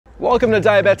Welcome to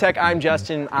Diabetic Tech. I'm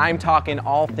Justin. I'm talking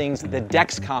all things the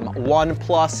Dexcom ONE+.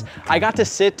 I got to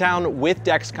sit down with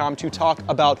Dexcom to talk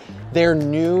about their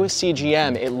new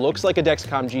CGM. It looks like a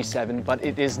Dexcom G7, but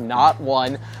it is not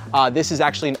one. This is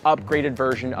actually an upgraded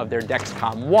version of their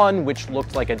Dexcom ONE, which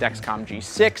looked like a Dexcom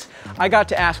G6. I got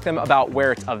to ask them about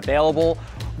where it's available,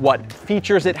 what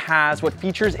features it has, what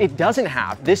features it doesn't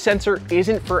have. This sensor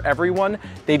isn't for everyone.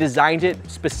 They designed it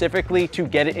specifically to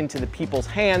get it into the people's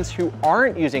hands who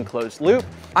aren't using closed loop.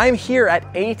 I'm here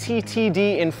at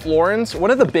ATTD in Florence,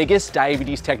 one of the biggest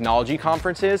diabetes technology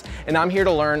conferences, and I'm here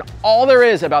to learn all there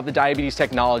is about the diabetes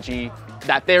technology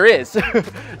that there is.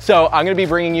 So I'm gonna be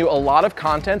bringing you a lot of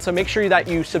content, so make sure that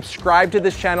you subscribe to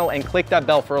this channel and click that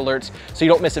bell for alerts so you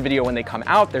don't miss a video when they come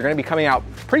out. They're gonna be coming out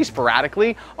pretty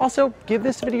sporadically. Also, give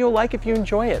this video a like if you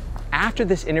enjoy it. After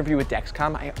this interview with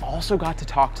Dexcom, I also got to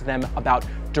talk to them about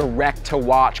direct to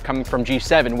watch coming from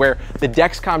G7, where the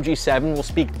Dexcom G7 will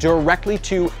speak directly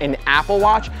to an Apple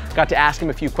Watch. Got to ask him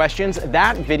a few questions.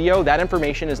 That video, that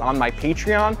information is on my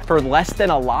Patreon. For less than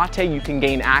a latte, you can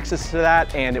gain access to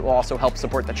that, and it will also help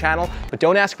support the channel. But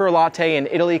don't ask for a latte in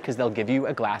Italy because they'll give you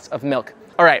a glass of milk.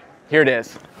 All right, here it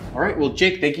is. All right, well,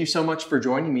 Jake, thank you so much for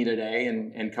joining me today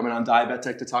and coming on Diabetic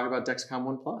Tech to talk about Dexcom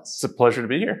ONE+. It's a pleasure to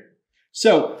be here.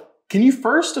 So, can you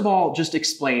first of all just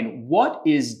explain what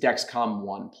is Dexcom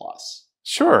ONE+?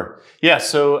 Sure. Yeah,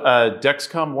 so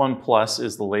Dexcom ONE+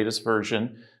 is the latest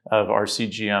version of our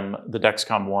CGM, the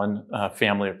Dexcom ONE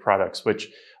family of products, which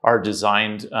are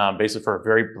designed basically for a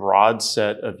very broad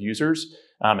set of users.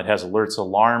 It has alerts,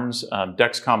 alarms.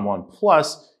 Dexcom ONE+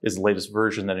 is the latest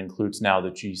version that includes now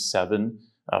the G7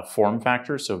 form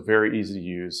factor, so very easy to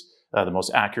use, the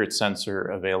most accurate sensor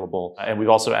available. And we've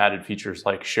also added features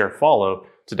like Share Follow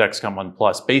to Dexcom ONE+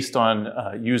 based on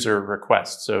user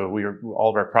requests. So all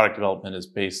of our product development is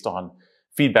based on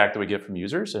feedback that we get from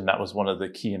users, and that was one of the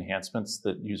key enhancements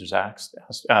that users asked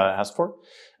for.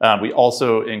 We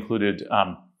also included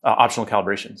optional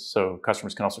calibrations, so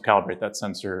customers can also calibrate that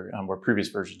sensor where previous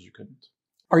versions you couldn't.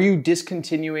 Are you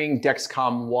discontinuing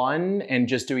Dexcom ONE and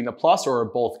just doing the Plus, or are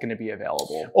both going to be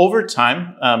available? Over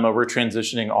time, we're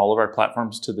transitioning all of our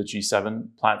platforms to the G7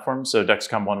 platform. So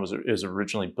Dexcom ONE is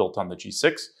originally built on the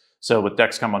G6. So with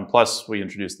Dexcom ONE+, we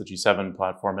introduced the G7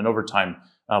 platform, and over time,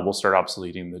 we'll start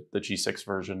obsoleting the G6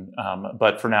 version.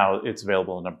 But for now, it's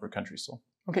available in a number of countries still.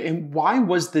 Okay, and why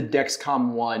was the Dexcom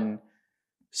ONE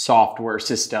software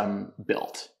system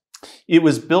built? It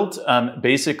was built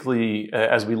basically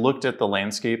as we looked at the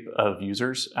landscape of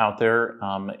users out there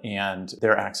and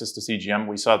their access to CGM.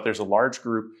 We saw that there's a large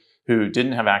group who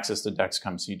didn't have access to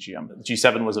Dexcom CGM.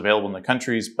 G7 was available in the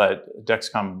countries, but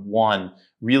Dexcom ONE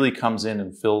really comes in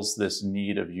and fills this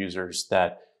need of users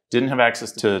that didn't have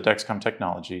access to Dexcom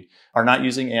technology, are not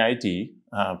using AID,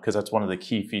 because that's one of the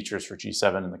key features for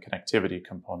G7 and the connectivity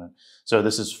component. So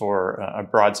this is for a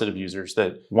broad set of users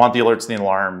that want the alerts and the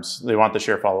alarms, they want the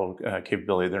Share Follow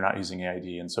capability, they're not using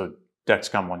AID, and so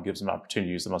Dexcom ONE gives them an opportunity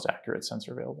to use the most accurate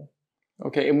sensor available.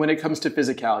 Okay, and when it comes to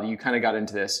physicality, you kind of got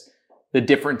into this. The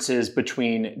differences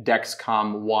between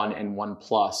Dexcom ONE and ONE+,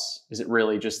 is it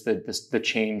really just the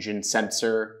change in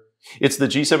sensor? It's the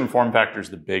G7 form factor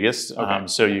is the biggest. Okay.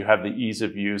 So you have the ease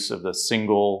of use of the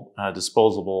single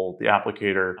disposable, the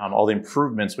applicator, all the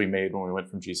improvements we made when we went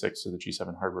from G6 to the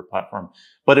G7 hardware platform.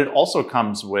 But it also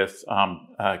comes with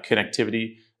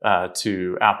connectivity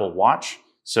to Apple Watch.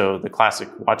 So the classic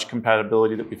watch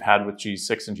compatibility that we've had with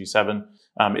G6 and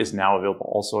G7 is now available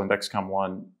also in Dexcom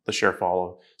ONE, the Share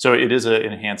Follow. So it is an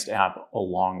enhanced app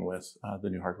along with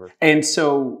the new hardware. And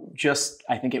so just,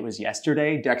 I think it was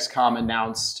yesterday, Dexcom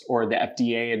announced, or the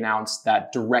FDA announced,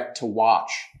 that direct to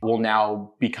watch will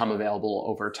now become available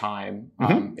over time.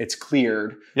 It's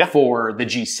cleared for the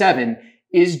G7.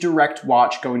 Is direct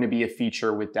watch going to be a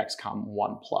feature with Dexcom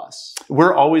ONE+?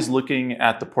 We're always looking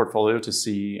at the portfolio to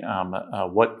see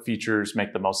what features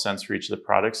make the most sense for each of the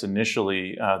products.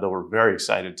 Initially, though, we're very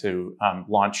excited to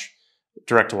launch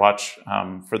direct to watch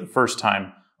for the first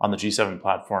time on the G7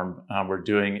 platform. We're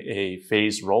doing a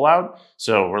phased rollout.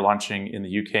 So we're launching in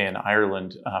the UK and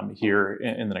Ireland here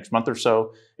in the next month or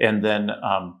so. And then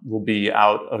we'll be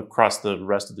out across the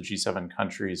rest of the G7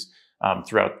 countries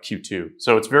throughout Q2.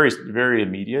 So it's very, very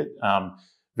immediate,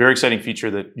 very exciting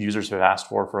feature that users have asked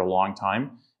for a long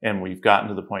time. And we've gotten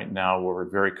to the point now where we're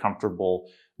very comfortable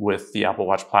with the Apple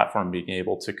Watch platform being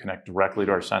able to connect directly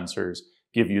to our sensors,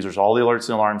 give users all the alerts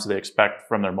and alarms they expect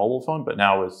from their mobile phone, but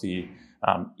now with the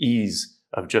ease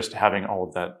of just having all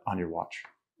of that on your watch.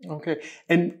 Okay.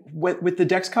 And with the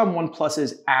Dexcom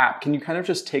ONE+'s app, can you kind of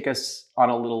just take us on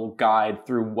a little guide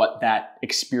through what that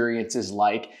experience is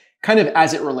like, kind of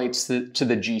as it relates to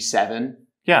the G7?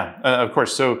 Yeah, of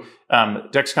course. So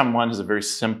Dexcom One is a very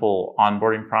simple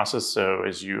onboarding process. So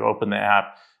as you open the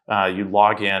app, you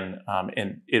log in,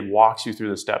 and it walks you through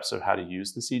the steps of how to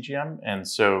use the CGM. And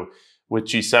so with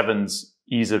G7's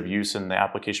ease of use and the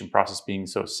application process being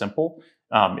so simple,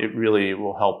 it really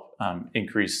will help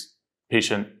increase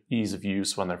patient ease of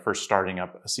use when they're first starting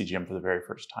up a CGM for the very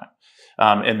first time.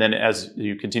 And then as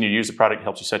you continue to use the product, it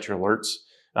helps you set your alerts,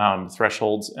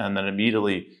 thresholds, and then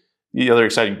immediately the other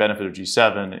exciting benefit of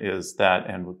G7 is that,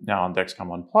 and now on Dexcom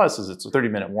One Plus, is it's a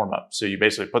 30-minute warm-up. So you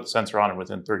basically put the sensor on, and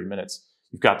within 30 minutes,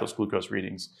 you've got those glucose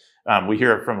readings. We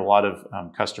hear from a lot of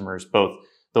customers, both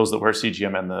those that wear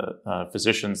CGM and the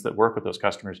physicians that work with those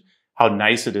customers, how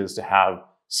nice it is to have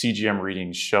CGM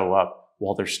readings show up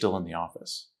while they're still in the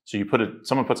office. So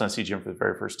someone puts on a CGM for the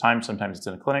very first time. Sometimes it's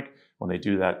in a clinic. When they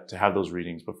do that, to have those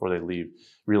readings before they leave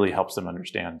really helps them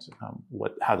understand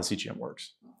how the CGM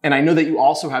works. And I know that you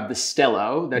also have the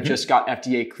Stelo that just got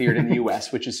FDA cleared in the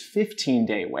US, which is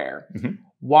 15-day wear.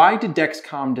 Why did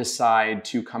Dexcom decide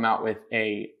to come out with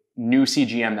a new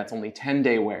CGM that's only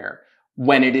 10-day wear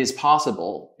when it is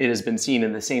possible, it has been seen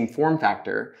in the same form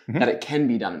factor, that it can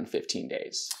be done in 15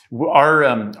 days?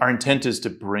 Our intent is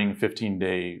to bring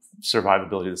 15-day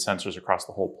survivability of the sensors across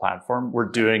the whole platform. We're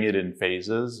doing it in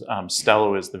phases.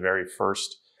 Stelo is the very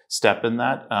first step in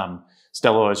that.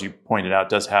 Stelo, as you pointed out,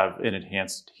 does have an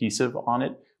enhanced adhesive on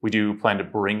it. We do plan to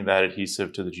bring that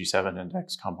adhesive to the G7 and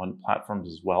Dexcom One platforms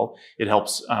as well. It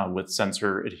helps with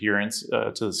sensor adherence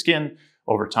to the skin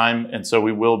over time. And so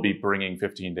we will be bringing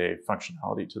 15-day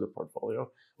functionality to the portfolio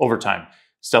over time.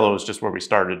 Stelo is just where we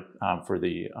started for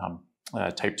the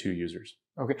type 2 users.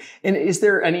 Okay. And is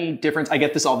there any difference? I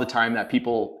get this all the time that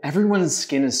everyone's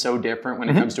skin is so different when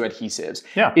it comes to adhesives.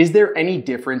 Yeah. Is there any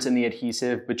difference in the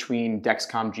adhesive between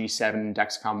Dexcom G7 and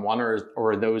Dexcom One, or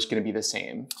are those going to be the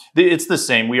same? It's the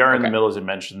same. We are in the middle, as I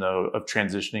mentioned, though, of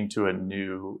transitioning to a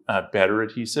new, better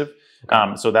adhesive.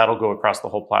 So that'll go across the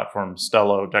whole platform: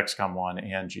 Stelo, Dexcom One,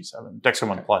 and G7, Dexcom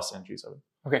One Plus, and G7.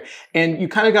 Okay. And you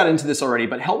kind of got into this already,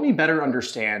 but help me better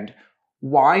understand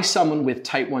why someone with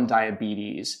type 1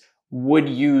 diabetes would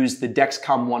use the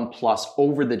Dexcom One Plus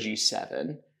over the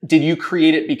G7. Did you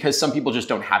create it because some people just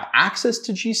don't have access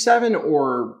to G7,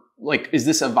 or is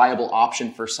this a viable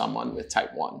option for someone with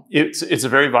type 1? It's a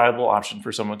very viable option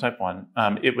for someone with type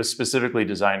 1. It was specifically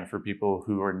designed for people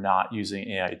who are not using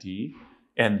AID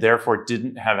and therefore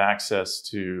didn't have access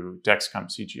to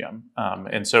Dexcom CGM.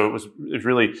 And so it was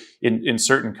really, in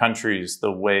certain countries,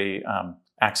 the way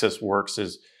access works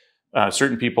is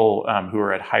certain people who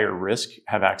are at higher risk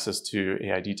have access to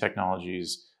AID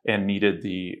technologies and needed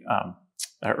the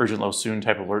urgent low soon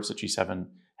type of alerts that G7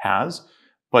 has.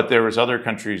 But there was other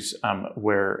countries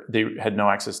where they had no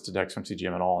access to Dexcom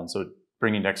CGM at all. And so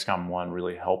bringing Dexcom One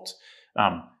really helped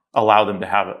allow them to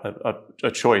have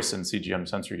a choice in CGM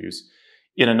sensor use.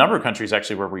 In a number of countries,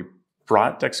 actually, where we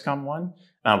brought Dexcom One,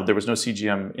 there was no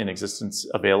CGM in existence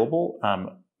available.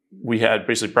 We had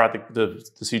basically brought the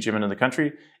CGM into the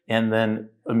country, and then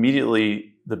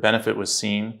immediately the benefit was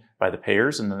seen by the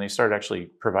payers, and then they started actually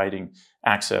providing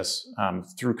access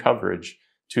through coverage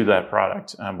to that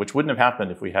product, which wouldn't have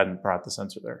happened if we hadn't brought the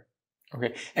sensor there.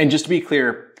 Okay, and just to be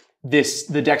clear, the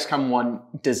Dexcom One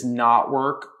does not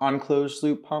work on closed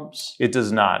loop pumps? It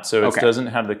does not. So it doesn't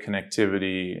have the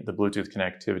connectivity, the Bluetooth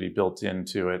connectivity built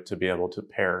into it to be able to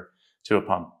pair to a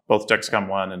pump. Both Dexcom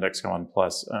One and Dexcom One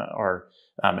Plus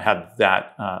have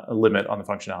that limit on the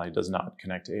functionality. It does not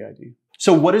connect to AID.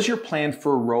 So what is your plan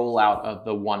for rollout of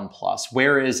the One Plus?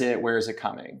 Where is it? Where is it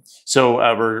coming? So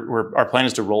our plan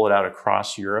is to roll it out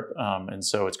across Europe. And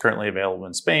so it's currently available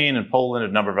in Spain and Poland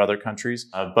and a number of other countries.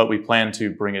 But we plan to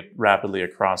bring it rapidly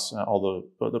across all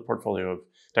the portfolio of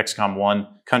Dexcom One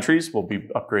countries. We'll be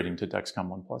upgrading to Dexcom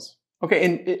One Plus. Okay,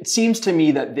 and it seems to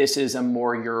me that this is a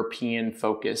more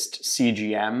European-focused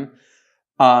CGM.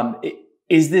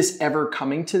 Is this ever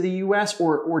coming to the US,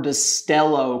 or does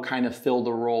Stelo kind of fill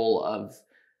the role of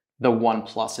the One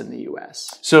Plus in the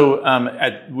US? So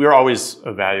we're always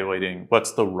evaluating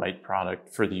what's the right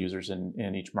product for the users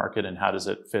in each market and how does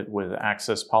it fit with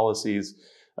access policies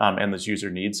and those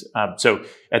user needs. So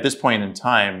at this point in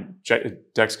time,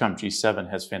 Dexcom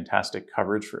G7 has fantastic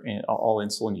coverage for all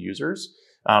insulin users.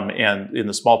 And in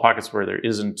the small pockets where there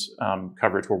isn't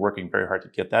coverage, we're working very hard to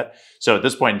get that. So at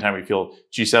this point in time, we feel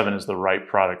G7 is the right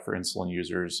product for insulin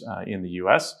users in the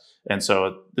US. And so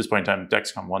at this point in time,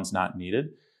 Dexcom One's not needed.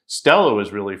 Stelo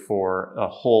is really for a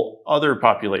whole other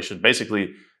population.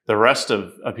 Basically, the rest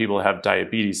of people who have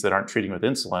diabetes that aren't treating with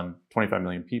insulin, 25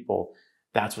 million people,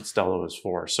 that's what Stelo is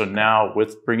for. So now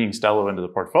with bringing Stelo into the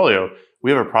portfolio, we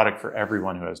have a product for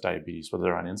everyone who has diabetes, whether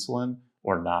they're on insulin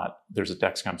or not, there's a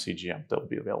Dexcom CGM that will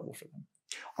be available for them.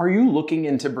 Are you looking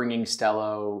into bringing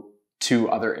Stelo to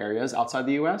other areas outside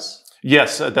the US?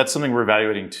 Yes, that's something we're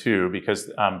evaluating too,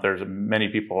 because there's many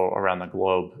people around the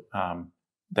globe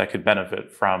that could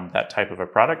benefit from that type of a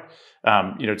product.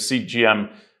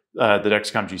 CGM, the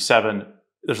Dexcom G7,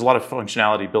 there's a lot of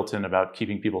functionality built in about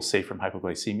keeping people safe from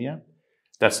hypoglycemia.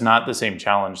 That's not the same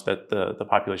challenge that the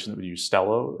population that would use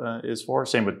Stelo is for.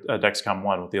 Same with Dexcom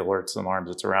One with the alerts and alarms.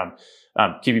 It's around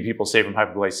keeping people safe from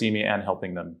hypoglycemia and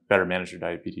helping them better manage their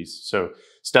diabetes. So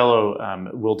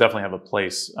Stelo will definitely have a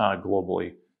place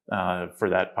globally for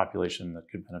that population that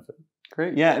could benefit.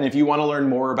 Great. Yeah. And if you want to learn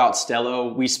more about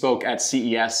Stelo, we spoke at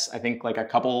CES, I think like a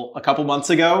couple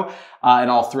months ago, and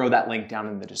I'll throw that link down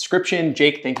in the description.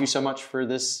 Jake, thank you so much for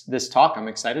this talk. I'm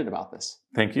excited about this.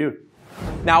 Thank you.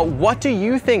 Now, what do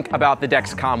you think about the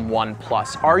Dexcom One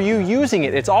Plus? Are you using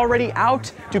it? It's already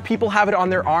out. Do people have it on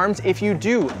their arms? If you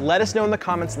do, let us know in the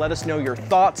comments. Let us know your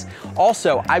thoughts.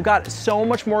 Also, I've got so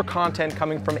much more content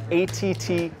coming from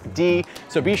ATTD,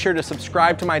 so be sure to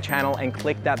subscribe to my channel and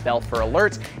click that bell for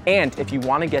alerts. And if you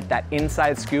want to get that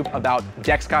inside scoop about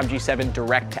Dexcom G7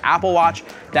 direct to Apple Watch,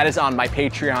 that is on my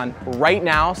Patreon right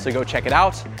now, so go check it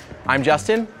out. I'm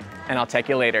Justin, and I'll check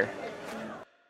you later.